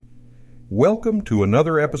Welcome to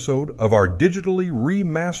another episode of our digitally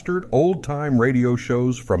remastered old-time radio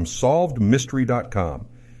shows from SolvedMystery.com.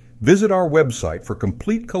 Visit our website for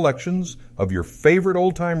complete collections of your favorite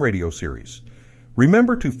old-time radio series.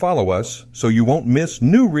 Remember to follow us so you won't miss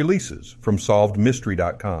new releases from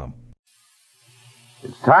SolvedMystery.com.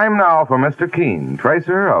 It's time now for Mr. Keen,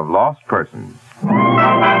 tracer of lost persons.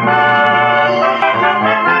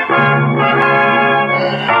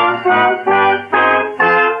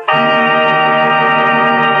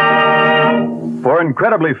 For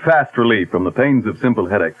incredibly fast relief from the pains of simple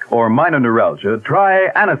headache or minor neuralgia, try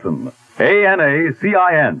Anacin.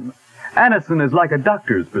 A-N-A-C-I-N. Anacin is like a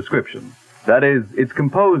doctor's prescription. That is, it's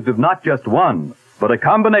composed of not just one, but a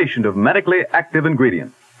combination of medically active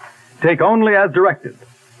ingredients. Take only as directed.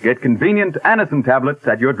 Get convenient Anacin tablets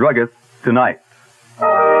at your druggist tonight.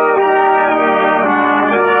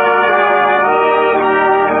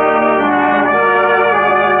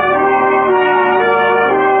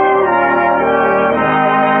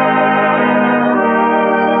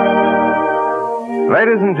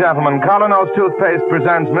 Ladies and gentlemen, Colonos Toothpaste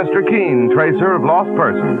presents Mr. Keen, tracer of lost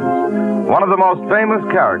persons. One of the most famous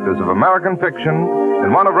characters of American fiction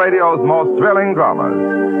and one of radio's most thrilling dramas.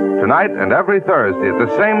 Tonight and every Thursday at the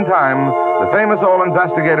same time, the famous old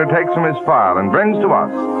investigator takes from his file and brings to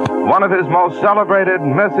us one of his most celebrated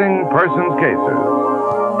missing persons cases.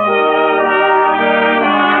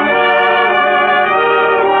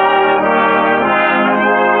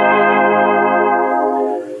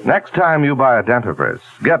 Next time you buy a dentifrice,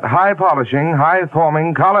 get high-polishing,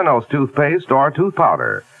 high-foaming Colonos toothpaste or tooth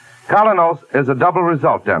powder. Colonos is a double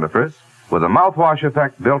result dentifrice with a mouthwash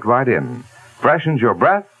effect built right in. Freshens your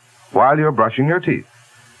breath while you're brushing your teeth.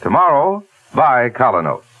 Tomorrow, buy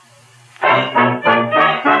Colonos.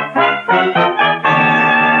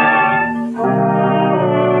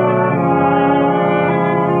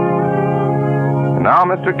 And now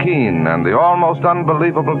Mr. Keen and the almost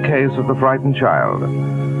unbelievable case of the frightened child.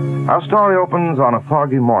 Our story opens on a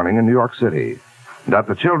foggy morning in New York City. And at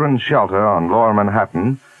the children's shelter on Lower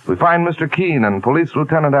Manhattan, we find Mr. Keen and Police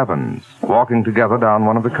Lieutenant Evans walking together down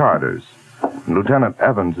one of the corridors. And Lieutenant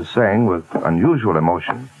Evans is saying with unusual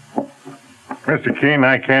emotion, Mr. Keen,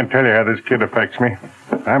 I can't tell you how this kid affects me.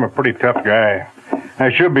 I'm a pretty tough guy.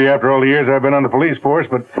 I should be after all the years I've been on the police force,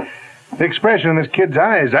 but the expression in this kid's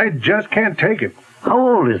eyes, I just can't take it. How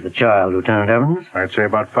old is the child, Lieutenant Evans? I'd say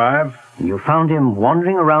about 5. You found him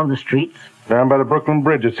wandering around the streets? Down by the Brooklyn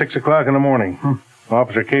Bridge at 6 o'clock in the morning.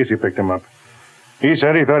 Officer Casey picked him up. He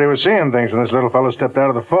said he thought he was seeing things when this little fellow stepped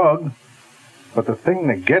out of the fog. But the thing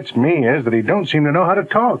that gets me is that he don't seem to know how to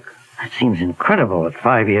talk. That seems incredible at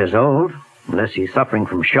 5 years old, unless he's suffering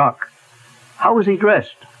from shock. How was he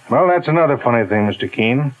dressed? Well, that's another funny thing, Mr.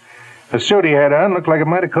 Keen. The suit he had on looked like it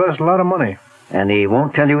might have cost a lot of money. And he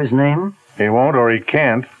won't tell you his name? He won't, or he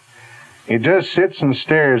can't. He just sits and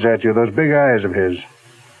stares at you, those big eyes of his.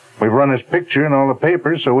 We've run his picture in all the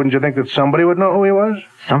papers, so wouldn't you think that somebody would know who he was?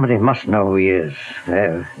 Somebody must know who he is.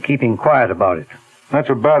 They're keeping quiet about it. That's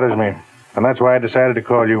what bothers me, and that's why I decided to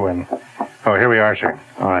call you in. Oh, here we are, sir.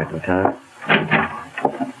 All right, Lieutenant.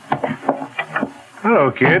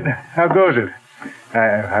 Hello, kid. How goes it?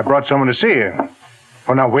 I brought someone to see you.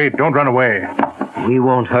 Oh, now, wait. Don't run away. We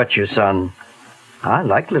won't hurt you, son. I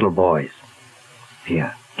like little boys.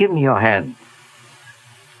 Here, give me your hand.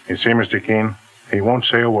 You see, Mr. Keen, he won't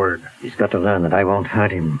say a word. He's got to learn that I won't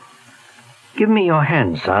hurt him. Give me your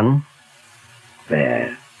hand, son.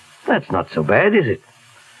 There. That's not so bad, is it?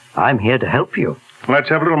 I'm here to help you. Let's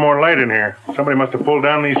have a little more light in here. Somebody must have pulled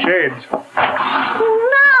down these shades.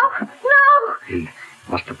 No! He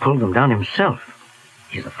must have pulled them down himself.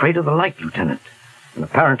 He's afraid of the light, Lieutenant. And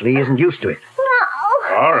apparently he isn't used to it.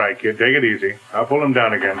 No! All right, kid, take it easy. I'll pull them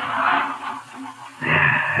down again.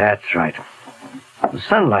 That's right. The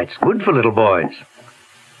sunlight's good for little boys.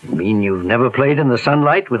 You mean you've never played in the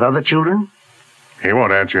sunlight with other children? He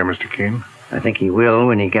won't answer you, Mr. Keen. I think he will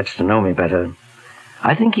when he gets to know me better.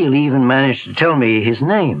 I think he'll even manage to tell me his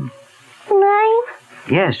name. Name?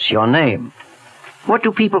 Yes, your name. What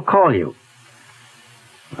do people call you?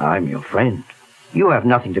 I'm your friend. You have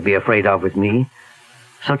nothing to be afraid of with me.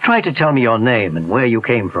 So try to tell me your name and where you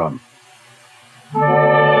came from.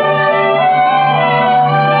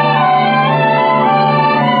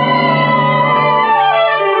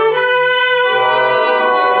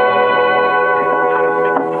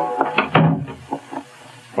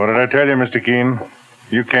 What did I tell you, Mr. Keen?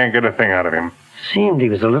 You can't get a thing out of him. Seemed he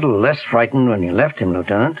was a little less frightened when you left him,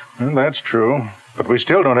 Lieutenant. Well, that's true. But we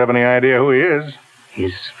still don't have any idea who he is.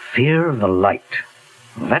 His fear of the light.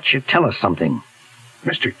 That should tell us something.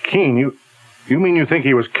 Mr. Keen, you mean you think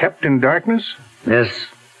he was kept in darkness? There's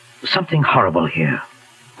something horrible here.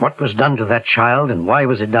 What was done to that child, and why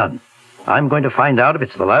was it done? I'm going to find out if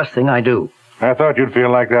it's the last thing I do. I thought you'd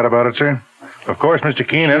feel like that about it, sir. Of course, Mr.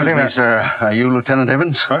 Keene, anything that... sir. Are you Lieutenant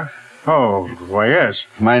Evans? Huh? Oh, why, yes.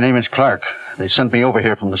 My name is Clark. They sent me over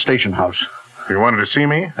here from the station house. You wanted to see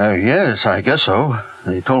me? Yes, I guess so.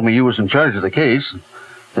 They told me you was in charge of the case.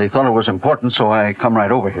 They thought it was important, so I come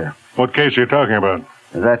right over here. What case are you talking about?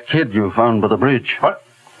 That kid you found by the bridge. What?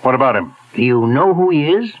 What about him? Do you know who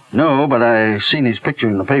he is? No, but I seen his picture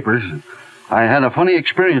in the papers. I had a funny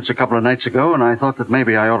experience a couple of nights ago, and I thought that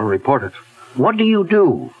maybe I ought to report it. What do you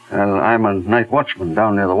do? Well, I'm a night watchman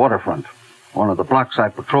down near the waterfront. One of the blocks I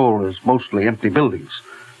patrol is mostly empty buildings.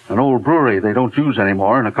 An old brewery they don't use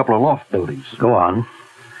anymore, and a couple of loft buildings. Go on.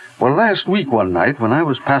 Well, last week one night, when I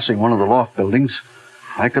was passing one of the loft buildings,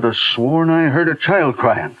 I could have sworn I heard a child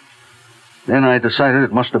crying. Then I decided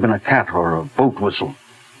it must have been a cat or a boat whistle.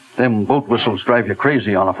 Them boat whistles drive you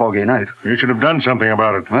crazy on a foggy night. You should have done something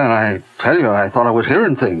about it. Well, I tell you, I thought I was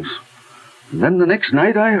hearing things. And then the next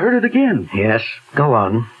night, I heard it again. Yes, go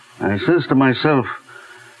on. I says to myself,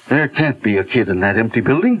 there can't be a kid in that empty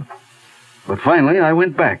building. But finally, I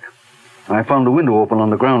went back. I found a window open on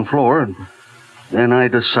the ground floor, and then I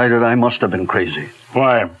decided I must have been crazy.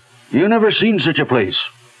 Why? You never seen such a place.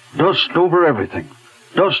 Dust over everything.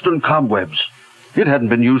 Dust and cobwebs. It hadn't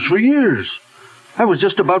been used for years. I was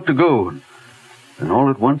just about to go, and all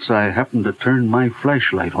at once I happened to turn my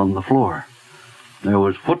flashlight on the floor. There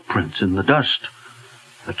was footprints in the dust.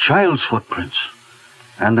 A child's footprints.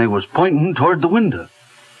 And they was pointing toward the window.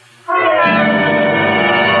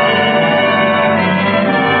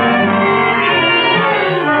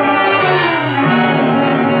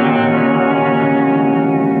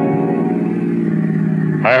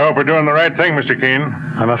 I hope we're doing the right thing, Mr. Keene.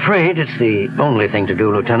 I'm afraid it's the only thing to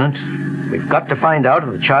do, Lieutenant. We've got to find out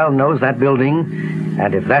if the child knows that building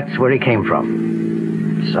and if that's where he came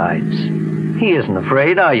from. Besides, he isn't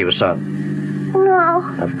afraid, are you, son?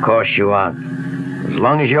 No. Of course you aren't. As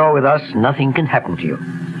long as you're with us, nothing can happen to you.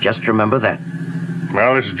 Just remember that.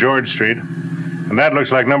 Well, this is George Street, and that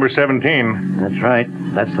looks like number 17. That's right.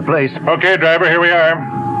 That's the place. Okay, driver, here we are.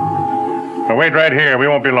 Now, wait right here. We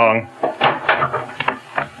won't be long.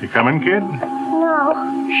 You coming, kid?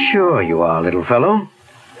 No. Sure you are, little fellow.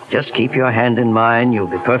 Just keep your hand in mine. You'll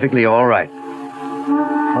be perfectly all right.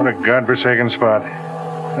 What a godforsaken spot.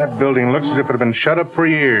 That building looks as if it had been shut up for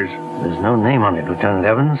years. There's no name on it, Lieutenant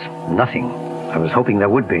Evans. Nothing. I was hoping there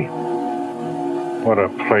would be. What a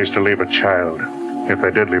place to leave a child, if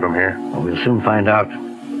they did leave him here. Well, we'll soon find out.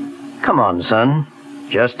 Come on, son.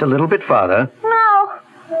 Just a little bit farther. No.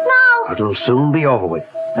 No. It'll soon be over with.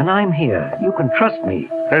 And I'm here. You can trust me.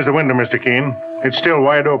 There's the window, Mr. Keene. It's still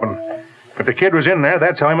wide open. If the kid was in there,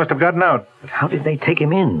 that's how he must have gotten out. But how did they take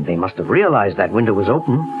him in? They must have realized that window was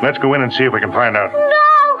open. Let's go in and see if we can find out. No.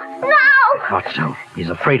 No. Thought so. He's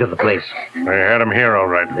afraid of the place. They had him here, all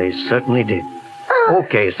right. They certainly did.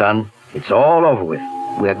 Okay, son. It's all over with.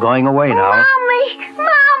 We're going away now. Mommy.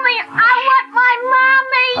 Mommy. I want my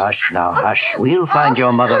mommy. Hush now, hush. We'll find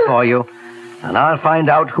your mother for you. And I'll find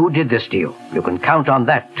out who did this to you. You can count on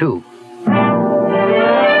that, too.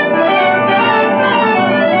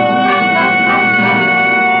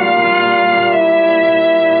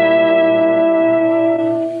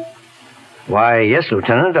 Why, yes,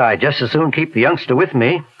 Lieutenant. I'd just as soon keep the youngster with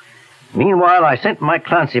me. Meanwhile, I sent Mike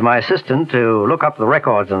Clancy, my assistant, to look up the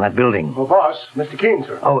records on that building. Oh, boss, Mr. Keene,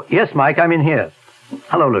 sir. Oh, yes, Mike, I'm in here.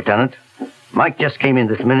 Hello, Lieutenant. Mike just came in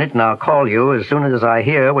this minute, and I'll call you as soon as I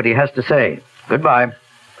hear what he has to say. Goodbye.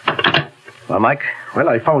 Well, Mike? Well,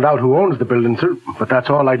 I found out who owns the building, sir, but that's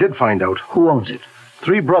all I did find out. Who owns it?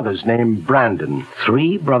 3 brothers named Brandon.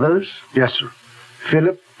 3 brothers? Yes, sir.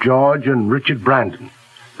 Philip, George, and Richard Brandon.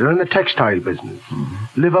 They're in the textile business.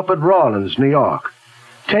 Live up at Rawlins, New York.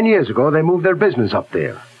 10 years ago, they moved their business up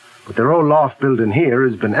there. But their old loft building here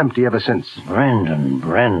has been empty ever since.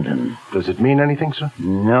 Brandon. Does it mean anything, sir?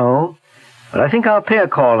 No. But I think I'll pay a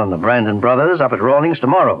call on the Brandon brothers up at Rawlings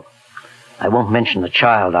tomorrow. I won't mention the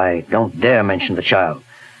child. I don't dare mention the child.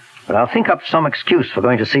 But I'll think up some excuse for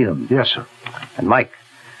going to see them. Yes, sir. And, Mike,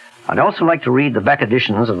 I'd also like to read the back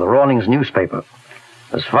editions of the Rawlings newspaper.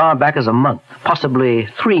 As far back as a month, possibly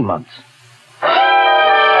 3 months.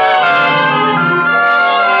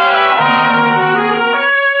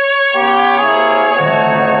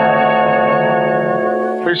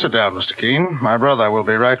 Please sit down, Mr. Keene. My brother will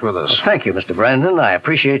be right with us. Thank you, Mr. Brandon. I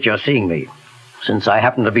appreciate your seeing me. Since I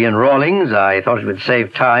happen to be in Rawlings, I thought it would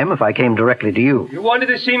save time if I came directly to you. You wanted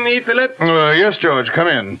to see me, Philip? Yes, George, come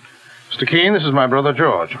in. Mr. Keene, this is my brother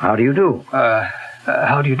George. How do you do?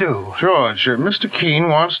 How do you do? George, Mr. Keene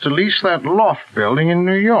wants to lease that loft building in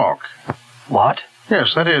New York. What?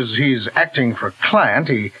 Yes, that is, he's acting for a client.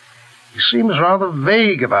 He seems rather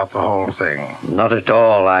vague about the whole thing. Not at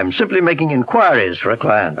all. I'm simply making inquiries for a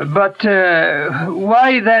client. But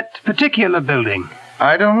why that particular building?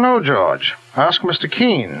 I don't know, George. Ask Mr.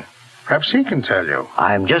 Keene. Perhaps he can tell you.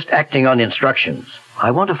 I'm just acting on instructions.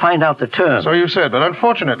 I want to find out the terms. So you said, but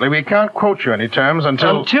unfortunately we can't quote you any terms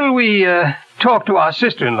until we talk to our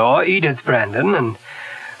sister-in-law, Edith Brandon, and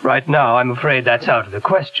right now I'm afraid that's out of the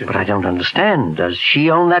question. But I don't understand. Does she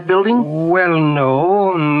own that building? Well,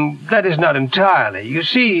 no, that is not entirely. You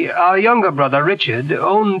see, our younger brother, Richard,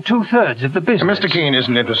 owned 2/3 of the business. Mr. Keene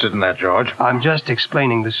isn't interested in that, George. I'm just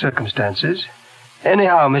explaining the circumstances.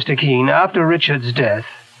 Anyhow, Mr. Keene, after Richard's death,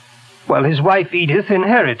 well, his wife Edith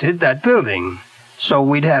inherited that building. So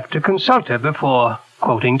we'd have to consult her before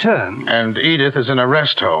quoting terms. And Edith is in a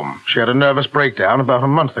rest home. She had a nervous breakdown about a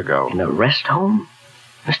month ago. In a rest home?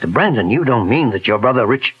 Mr. Brandon, you don't mean that your brother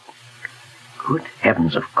Richard... Good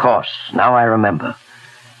heavens, of course. Now I remember.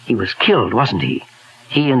 He was killed, wasn't he?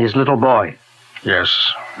 He and his little boy.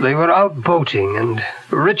 Yes. They were out boating, and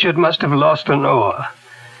Richard must have lost an oar.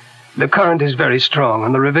 The current is very strong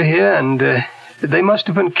on the river here, and they must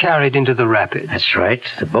have been carried into the rapids. That's right.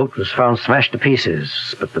 The boat was found smashed to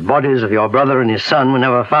pieces, but the bodies of your brother and his son were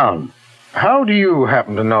never found. How do you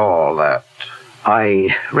happen to know all that?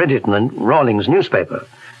 I read it in the Rawlings newspaper.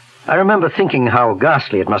 I remember thinking how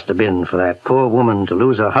ghastly it must have been for that poor woman to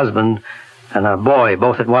lose her husband and her boy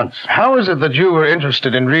both at once. How is it that you were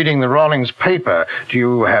interested in reading the Rawlings paper? Do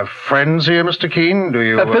you have friends here, Mr. Keene? Do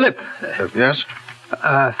you... Philip. Yes?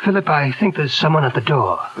 Philip, I think there's someone at the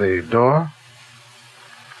door. The door?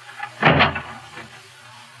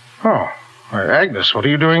 Oh, Agnes, what are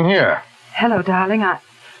you doing here? Hello, darling.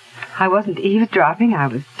 I wasn't eavesdropping. I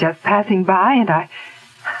was just passing by, and I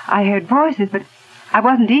heard voices, but I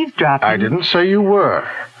wasn't eavesdropping. I didn't say you were.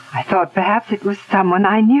 I thought perhaps it was someone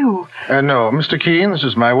I knew. No, Mr. Keene, this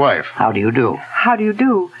is my wife. How do you do? How do you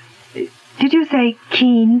do? Did you say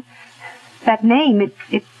Keene? That name,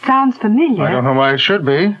 it sounds familiar. I don't know why it should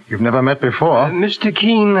be. You've never met before. Mr.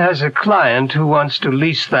 Keene has a client who wants to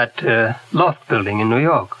lease that loft building in New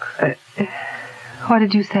York. What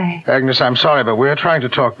did you say? Agnes, I'm sorry, but we're trying to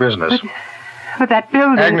talk business. But that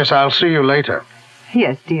building... Agnes, I'll see you later.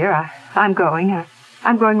 Yes, dear, I'm going.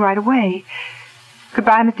 I'm going right away.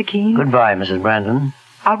 Goodbye, Mr. Keene. Goodbye, Mrs. Brandon.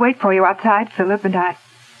 I'll wait for you outside, Philip, and I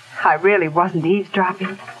really wasn't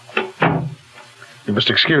eavesdropping. You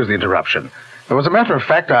must excuse the interruption. But as a matter of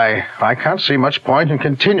fact, I can't see much point in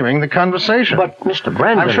continuing the conversation. But, Mr.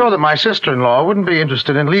 Brandon... I'm sure that my sister-in-law wouldn't be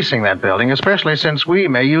interested in leasing that building, especially since we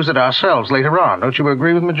may use it ourselves later on. Don't you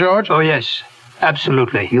agree with me, George? Oh, yes.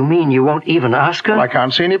 Absolutely. You mean you won't even ask her? Well, I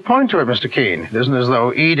can't see any point to it, Mr. Keene. It isn't as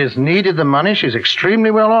though Edith needed the money. She's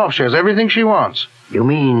extremely well off. She has everything she wants. You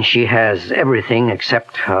mean she has everything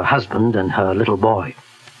except her husband and her little boy?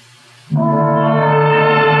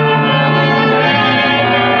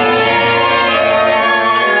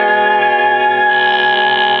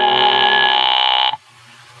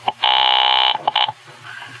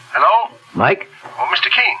 Mike? Oh, Mr.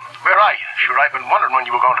 Keene, where are you? Sure, I've been wondering when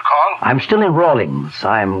you were going to call. I'm still in Rawlings.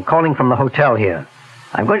 I'm calling from the hotel here.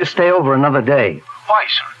 I'm going to stay over another day. Why,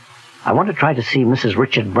 sir? I want to try to see Mrs.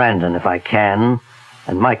 Richard Brandon if I can.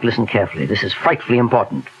 And Mike, listen carefully. This is frightfully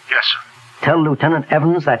important. Yes, sir. Tell Lieutenant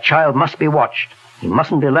Evans that child must be watched. He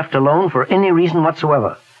mustn't be left alone for any reason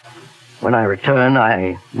whatsoever. When I return,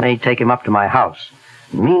 I may take him up to my house.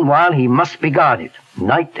 Meanwhile, he must be guarded,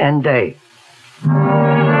 night and day.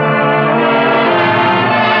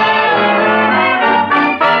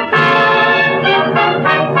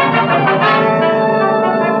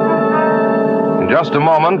 In just a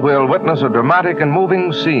moment, we'll witness a dramatic and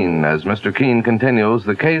moving scene as Mr. Keene continues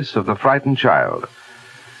the case of the frightened child.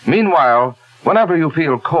 Meanwhile, whenever you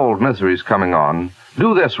feel cold miseries coming on,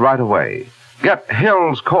 do this right away. Get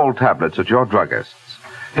Hill's cold tablets at your druggist's.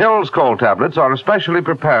 Hill's cold tablets are especially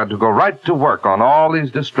prepared to go right to work on all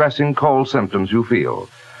these distressing cold symptoms you feel.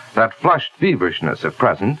 That flushed feverishness at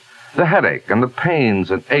present, the headache and the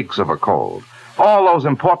pains and aches of a cold. All those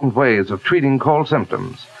important ways of treating cold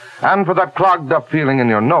symptoms. And for that clogged up feeling in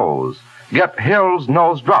your nose, get Hill's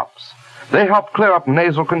nose drops. They help clear up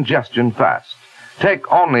nasal congestion fast.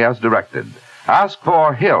 Take only as directed. Ask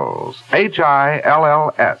for Hill's,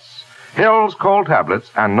 Hills. Hill's cold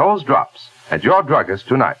tablets and nose drops at your druggist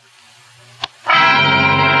tonight.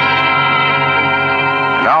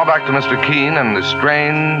 Now back to Mr. Keene and the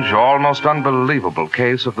strange, almost unbelievable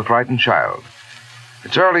case of the frightened child.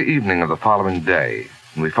 It's early evening of the following day,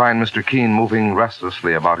 and we find Mr. Keene moving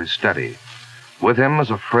restlessly about his study. With him is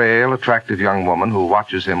a frail, attractive young woman who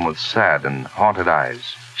watches him with sad and haunted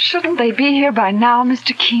eyes. Shouldn't they be here by now,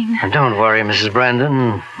 Mr. Keene? Don't worry, Mrs.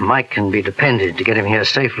 Brandon. Mike can be depended to get him here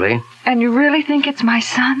safely. And you really think it's my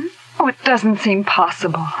son? Oh, it doesn't seem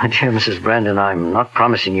possible. My dear Mrs. Brandon, I'm not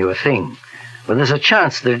promising you a thing. But there's a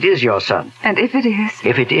chance that it is your son. And if it is?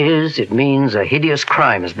 If it is, it means a hideous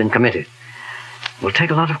crime has been committed. It will take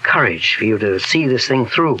a lot of courage for you to see this thing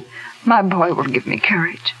through. My boy will give me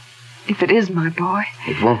courage. If it is my boy.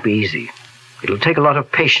 It won't be easy. It'll take a lot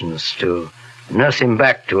of patience to nurse him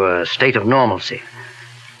back to a state of normalcy.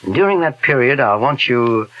 And during that period, I want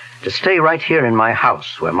you to stay right here in my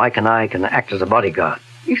house, where Mike and I can act as a bodyguard.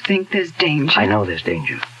 You think there's danger? I know there's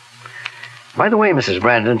danger. By the way, Mrs.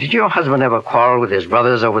 Brandon, did your husband ever quarrel with his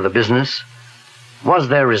brothers over the business? Was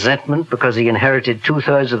there resentment because he inherited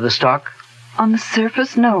 2/3 of the stock? On the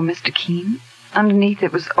surface, no, Mr. Keene. Underneath,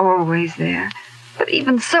 it was always there. But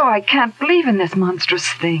even so, I can't believe in this monstrous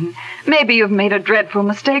thing. Maybe you've made a dreadful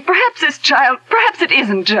mistake. Perhaps it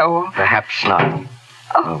isn't Joel. Perhaps not.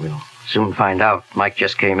 Oh. We'll soon find out. Mike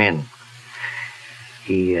just came in.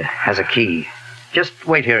 He has a key. Just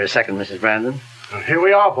wait here a second, Mrs. Brandon. Well, here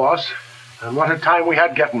we are, boss. And what a time we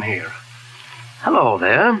had getting here. Hello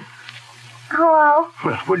there. Hello.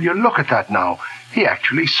 Well, will you look at that now? He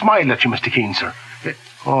actually smiled at you, Mr. Keene, sir.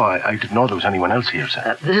 Oh, I didn't know there was anyone else here,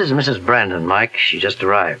 sir. This is Mrs. Brandon, Mike. She just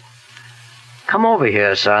arrived. Come over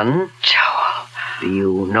here, son. Joel. Do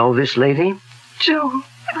you know this lady? Joel,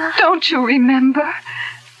 don't you remember?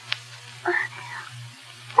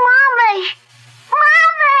 Mommy!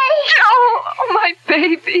 Mommy! Joel, oh, my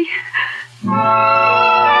baby.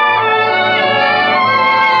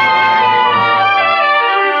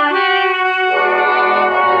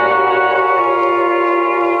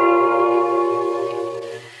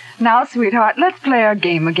 Now, sweetheart, let's play our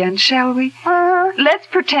game again, shall we? Let's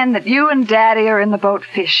pretend that you and Daddy are in the boat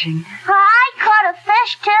fishing. I caught a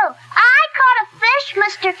fish, too. I caught a fish,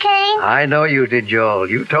 Mr. Keene. I know you did, Joel.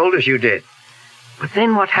 You told us you did. But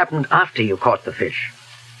then what happened after you caught the fish?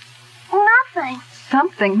 Nothing.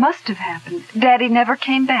 Something must have happened. Daddy never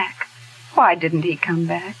came back. Why didn't he come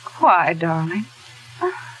back? Why, darling?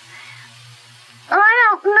 I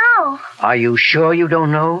don't know. Are you sure you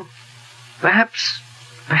don't know? Perhaps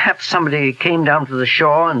somebody came down to the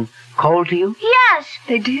shore and called to you? Yes.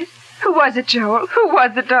 They did? Who was it, Joel? Who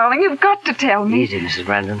was it, darling? You've got to tell me. Easy, Mrs.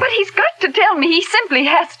 Brandon. But he's got to tell me. He simply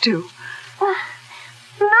has to.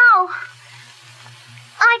 No.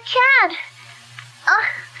 I can't.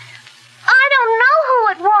 I don't know who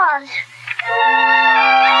it was.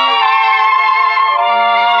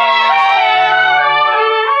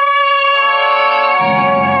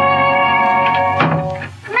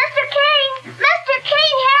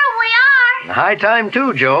 High time,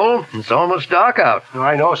 too, Joel. It's almost dark out. Oh,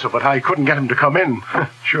 I know, sir, but I couldn't get him to come in.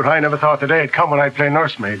 Sure, I never thought the day would come when I'd play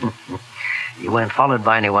nursemaid. You weren't followed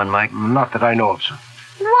by anyone, Mike? Not that I know of, sir.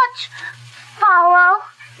 What's follow?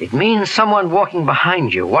 It means someone walking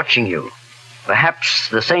behind you, watching you. Perhaps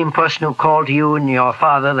the same person who called to you and your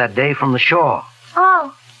father that day from the shore.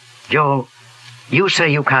 Oh. Joel, you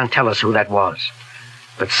say you can't tell us who that was.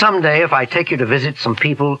 But someday, if I take you to visit some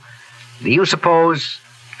people, do you suppose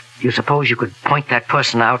you could point that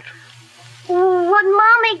person out? Would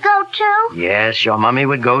Mommy go too? Yes, your mommy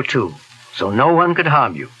would go too. So no one could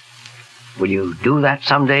harm you. Will you do that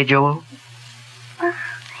someday, Joel?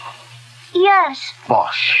 Yes.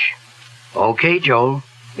 Boss. Okay, Joel.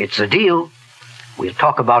 It's a deal. We'll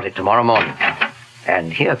talk about it tomorrow morning.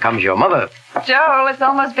 And here comes your mother. Joel, it's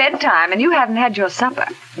almost bedtime, and you haven't had your supper.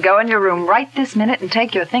 Go in your room right this minute and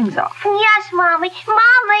take your things off. Yes, Mommy.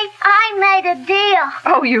 Mommy, I made a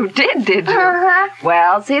deal. Oh, you did you? Uh-huh.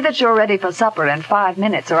 Well, see that you're ready for supper in 5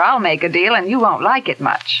 minutes, or I'll make a deal and you won't like it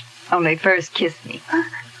much. Only first kiss me.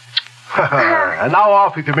 And now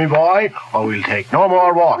off with you, me boy, or we'll take no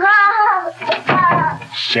more walks.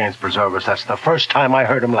 Saints preserve us, that's the first time I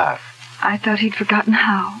heard him laugh. I thought he'd forgotten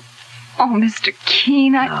how. Oh, Mr.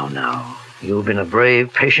 Keene, No. You've been a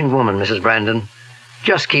brave, patient woman, Mrs. Brandon.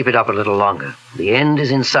 Just keep it up a little longer. The end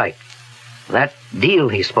is in sight. That deal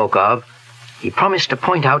he spoke of, he promised to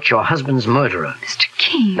point out your husband's murderer. Mr.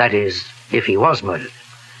 Keene. That is, if he was murdered.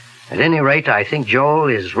 At any rate, I think Joel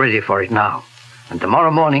is ready for it now. And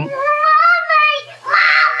tomorrow morning... Mommy!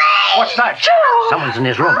 What's that? Joel! Someone's in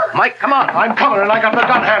his room. Mike, come on. I'm coming, and I got the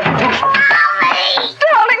gun handy. Mommy!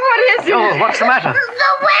 Darling, what is it? Joel, what's the matter? The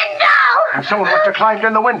window! And someone must have climbed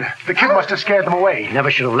in the window. The kid must have scared them away. You never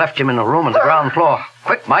should have left him in a room on the ground floor.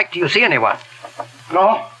 Quick, Mike, do you see anyone?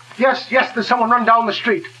 No. Yes, there's someone run down the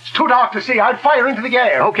street. It's too dark to see. I'd fire into the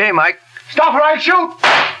air. Okay, Mike. Stop or I'll shoot!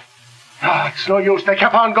 It's no use. They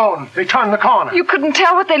kept on going. They turned the corner. You couldn't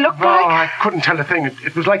tell what they looked No, like? I couldn't tell a thing.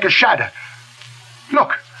 It was like a shadow.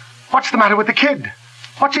 Look, what's the matter with the kid?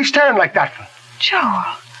 What's he staring like that for? Joel.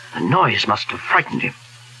 The noise must have frightened him.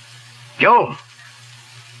 Joel.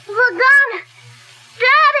 The gun!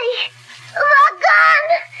 Daddy! The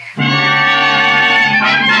gun!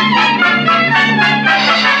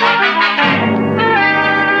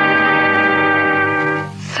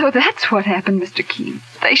 So that's what happened, Mr. Keene.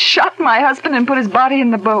 They shot my husband and put his body in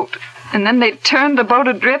the boat. And then they turned the boat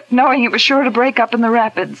adrift, knowing it was sure to break up in the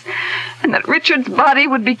rapids. And that Richard's body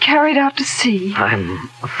would be carried out to sea. I'm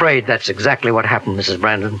afraid that's exactly what happened, Mrs.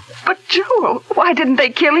 Brandon. But, Joel, why didn't they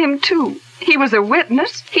kill him, too? He was a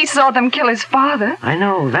witness. He saw them kill his father. I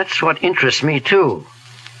know. That's what interests me, too.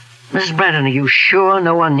 Mrs. Brandon, are you sure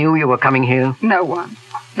no one knew you were coming here? No one.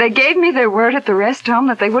 They gave me their word at the rest home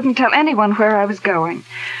that they wouldn't tell anyone where I was going.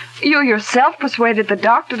 You yourself persuaded the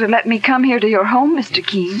doctor to let me come here to your home, Mr.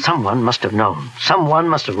 Keene. Someone must have known. Someone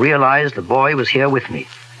must have realized the boy was here with me.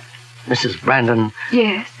 Mrs. Brandon.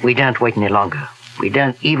 Yes? We daren't wait any longer. We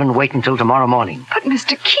daren't even wait until tomorrow morning. But,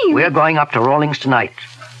 Mr. Keene... We're going up to Rawlings tonight.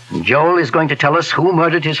 And Joel is going to tell us who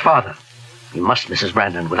murdered his father. We must, Mrs.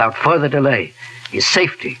 Brandon, without further delay. His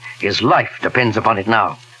safety, his life depends upon it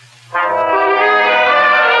now.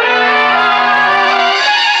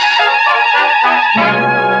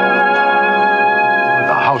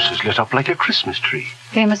 The house is lit up like a Christmas tree.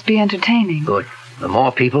 They must be entertaining. Good. The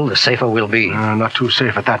more people, the safer we'll be. Not too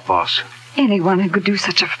safe at that, boss. Anyone who could do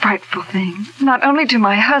such a frightful thing. Not only to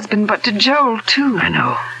my husband, but to Joel, too. I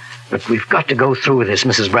know. But we've got to go through with this,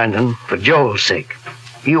 Mrs. Brandon, for Joel's sake.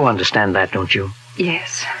 You understand that, don't you?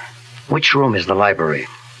 Yes. Which room is the library?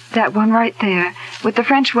 That one right there, with the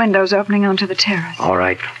French windows opening onto the terrace. All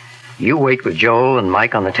right. You wait with Joel and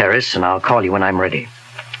Mike on the terrace, and I'll call you when I'm ready.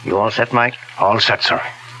 You all set, Mike? All set, sir.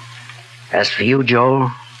 As for you,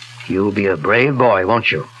 Joel, you'll be a brave boy,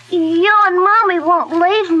 won't you? You and Mommy won't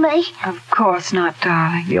leave me. Of course not,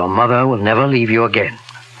 darling. Your mother will never leave you again.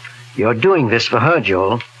 You're doing this for her,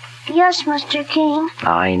 Joel. Yes, Mr. Keene.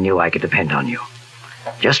 I knew I could depend on you.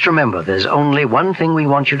 Just remember, there's only one thing we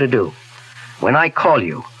want you to do. When I call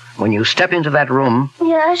you, when you step into that room...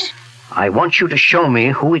 Yes? I want you to show me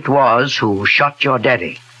who it was who shot your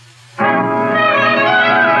daddy.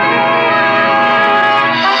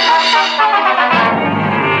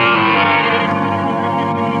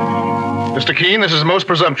 Mr. Keene, this is most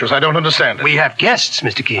presumptuous. I don't understand it. We have guests,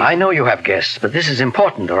 Mr. Keene. I know you have guests, but this is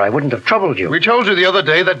important, or I wouldn't have troubled you. We told you the other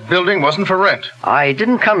day that building wasn't for rent. I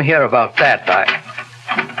didn't come here about that.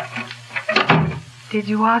 Did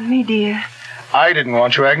you want me, dear? I didn't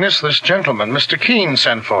want you, Agnes. This gentleman, Mr. Keene,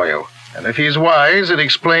 sent for you. And if he's wise, he'll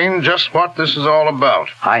explain just what this is all about.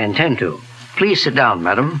 I intend to. Please sit down,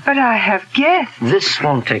 madam. But I have guests. This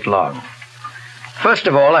won't take long. First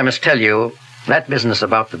of all, I must tell you, that business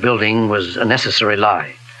about the building was a necessary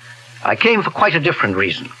lie. I came for quite a different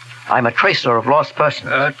reason. I'm a tracer of lost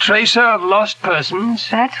persons. A tracer of lost persons?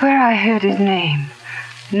 That's where I heard his name.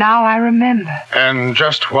 Now I remember. And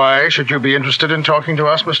just why should you be interested in talking to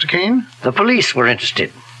us, Mr. Keene? The police were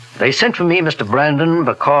interested. They sent for me, Mr. Brandon,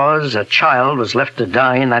 because a child was left to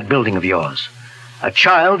die in that building of yours. A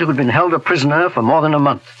child who had been held a prisoner for more than a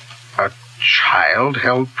month. A child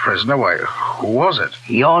held prisoner? Why, who was it?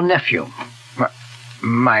 Your nephew.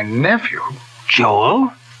 My nephew?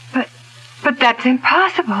 Joel? But that's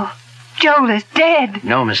impossible. Joel is dead.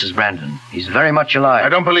 No, Mrs. Brandon. He's very much alive. I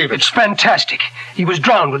don't believe it. It's fantastic. He was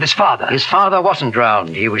drowned with his father. His father wasn't drowned.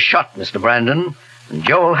 He was shot, Mr. Brandon. And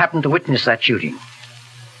Joel happened to witness that shooting.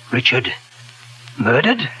 Richard?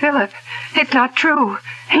 Murdered? Philip, it's not true.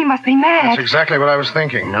 He must be mad. That's exactly what I was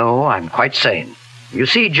thinking. No, I'm quite sane. You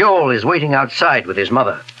see, Joel is waiting outside with his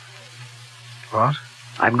mother. What?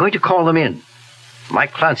 I'm going to call them in.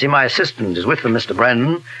 Mike Clancy, my assistant, is with them, Mr.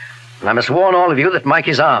 Brandon. And I must warn all of you that Mike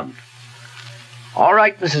is armed. All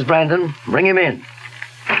right, Mrs. Brandon, bring him in.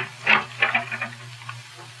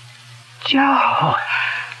 Joel. Oh,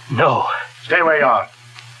 no. Stay where you are.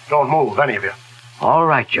 Don't move, any of you. All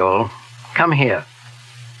right, Joel. Come here.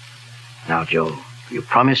 Now, Joel, you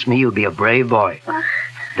promised me you'd be a brave boy.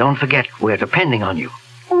 Don't forget, we're depending on you.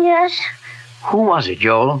 Yes? Who was it,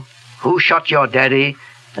 Joel? Who shot your daddy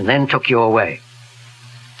and then took you away?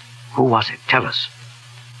 Who was it? Tell us.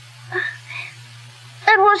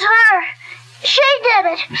 It was her. She did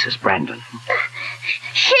it. Mrs. Brandon.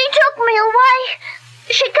 She took me away.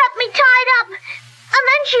 She got me tied up. And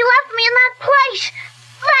then she left me in that place.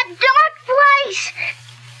 That dark place.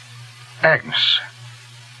 Agnes,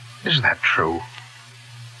 is that true?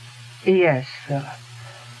 Yes, Philip.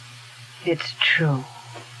 It's true.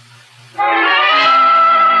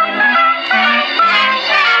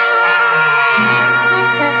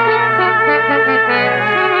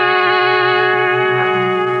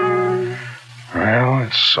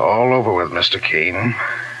 It's all over with, Mr. Keene.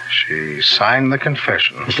 She signed the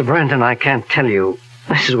confession. Mr. Brandon, I can't tell you.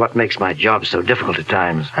 This is what makes my job so difficult at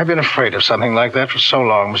times. I've been afraid of something like that for so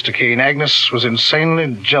long, Mr. Keene. Agnes was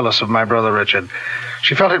insanely jealous of my brother Richard.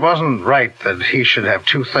 She felt it wasn't right that he should have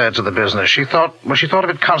 2/3 of the business. She thought of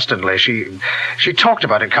it constantly. She talked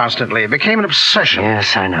about it constantly. It became an obsession.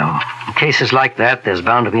 Yes, I know. In cases like that, there's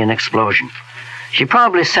bound to be an explosion. She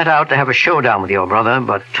probably set out to have a showdown with your brother,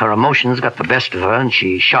 but her emotions got the best of her, and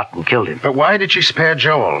she shot and killed him. But why did she spare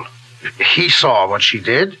Joel? He saw what she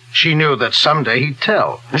did. She knew that someday he'd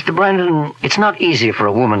tell. Mr. Brandon, it's not easy for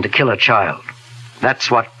a woman to kill a child.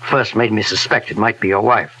 That's what first made me suspect it might be your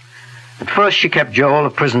wife. At first, she kept Joel a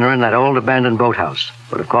prisoner in that old abandoned boathouse.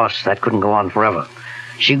 But of course, that couldn't go on forever.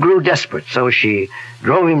 She grew desperate, so she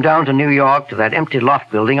drove him down to New York to that empty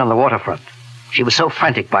loft building on the waterfront. She was so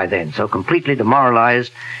frantic by then, so completely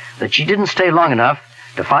demoralized, that she didn't stay long enough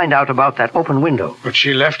to find out about that open window. But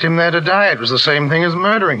she left him there to die. It was the same thing as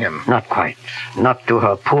murdering him. Not quite. Not to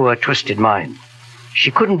her poor, twisted mind.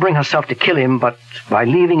 She couldn't bring herself to kill him, but by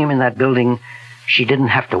leaving him in that building, she didn't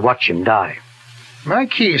have to watch him die. My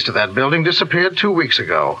keys to that building disappeared 2 weeks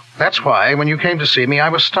ago. That's why, when you came to see me, I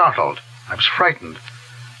was startled. I was frightened.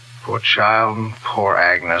 Poor child, poor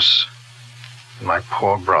Agnes, and my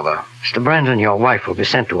poor brother. Mr. Brandon, your wife will be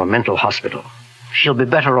sent to a mental hospital. She'll be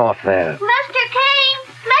better off there. Mr. Keene!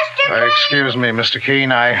 Mr. Keene! Excuse me, Mr.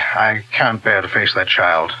 Keene. I can't bear to face that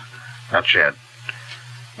child. Not yet.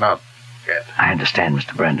 Not yet. I understand,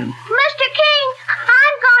 Mr. Brandon. Mr. Keene,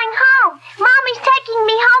 I'm going home. Mommy's taking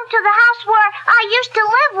me home to the house where I used to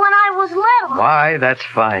live when I was little. Why, that's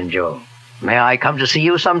fine, Joel. May I come to see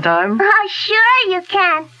you sometime? Sure you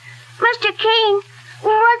can. Mr. Keene,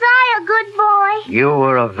 was I a good boy? You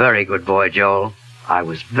were a very good boy, Joel. I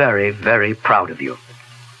was very, very proud of you.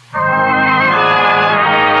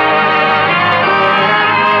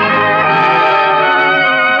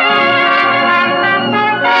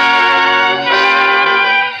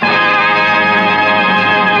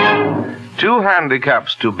 Two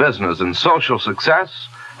handicaps to business and social success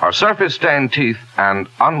are surface-stained teeth and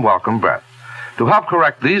unwelcome breath. To help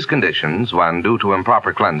correct these conditions when due to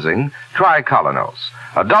improper cleansing, try Colonos,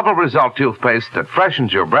 a double result toothpaste that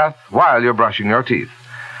freshens your breath while you're brushing your teeth.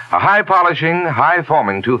 A high-polishing,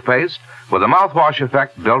 high-foaming toothpaste with a mouthwash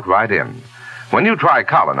effect built right in. When you try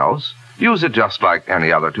Colonos, use it just like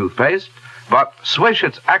any other toothpaste, but swish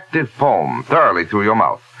its active foam thoroughly through your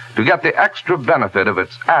mouth to get the extra benefit of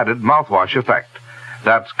its added mouthwash effect.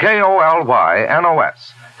 That's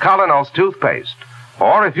K-O-L-Y-N-O-S, Colonos toothpaste.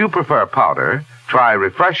 Or if you prefer powder, try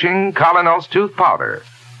refreshing Colonos tooth powder.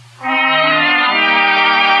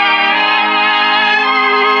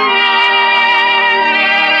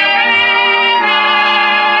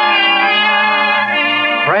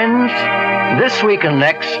 Friends, this week and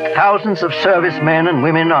next, thousands of servicemen and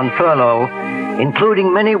women on furlough,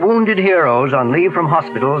 including many wounded heroes on leave from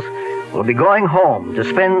hospitals, will be going home to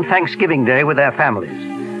spend Thanksgiving Day with their families.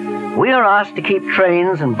 We are asked to keep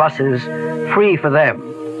trains and buses free for them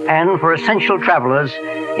and for essential travelers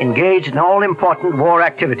engaged in all important war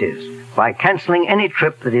activities by canceling any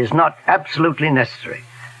trip that is not absolutely necessary.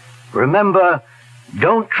 Remember,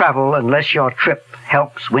 don't travel unless your trip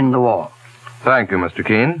helps win the war. Thank you, Mr.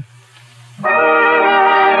 Keene.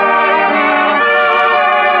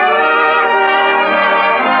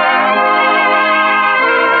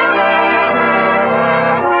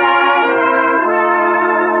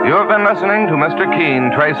 You have been listening to Mr.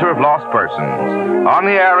 Keene, Tracer of Lost Persons, on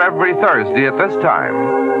the air every Thursday at this time.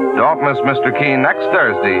 Don't miss Mr. Keene next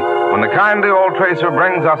Thursday when the kindly old Tracer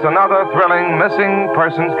brings us another thrilling missing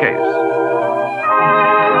persons case.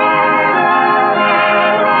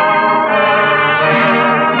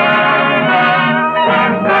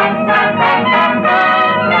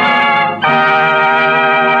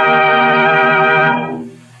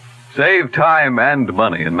 Save time and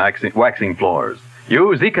money in waxing floors.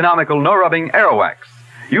 Use economical no-rubbing Aerowax.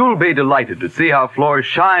 You'll be delighted to see how floors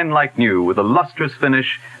shine like new with a lustrous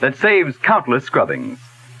finish that saves countless scrubbings.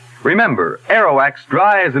 Remember, Aerowax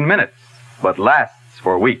dries in minutes, but lasts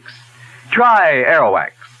for weeks. Try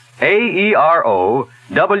Aerowax, A-E-R-O-W-A-X,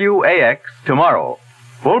 tomorrow.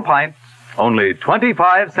 Full pint, only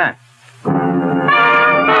 25 cents.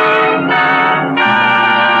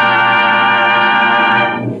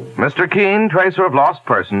 Mr. Keene, Tracer of Lost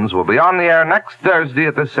Persons, will be on the air next Thursday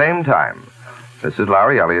at the same time. This is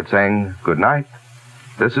Larry Elliott saying good night.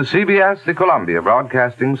 This is CBS, the Columbia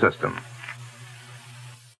Broadcasting System.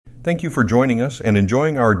 Thank you for joining us and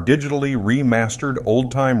enjoying our digitally remastered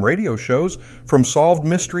old-time radio shows from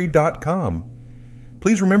SolvedMystery.com.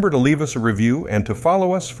 Please remember to leave us a review and to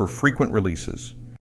follow us for frequent releases.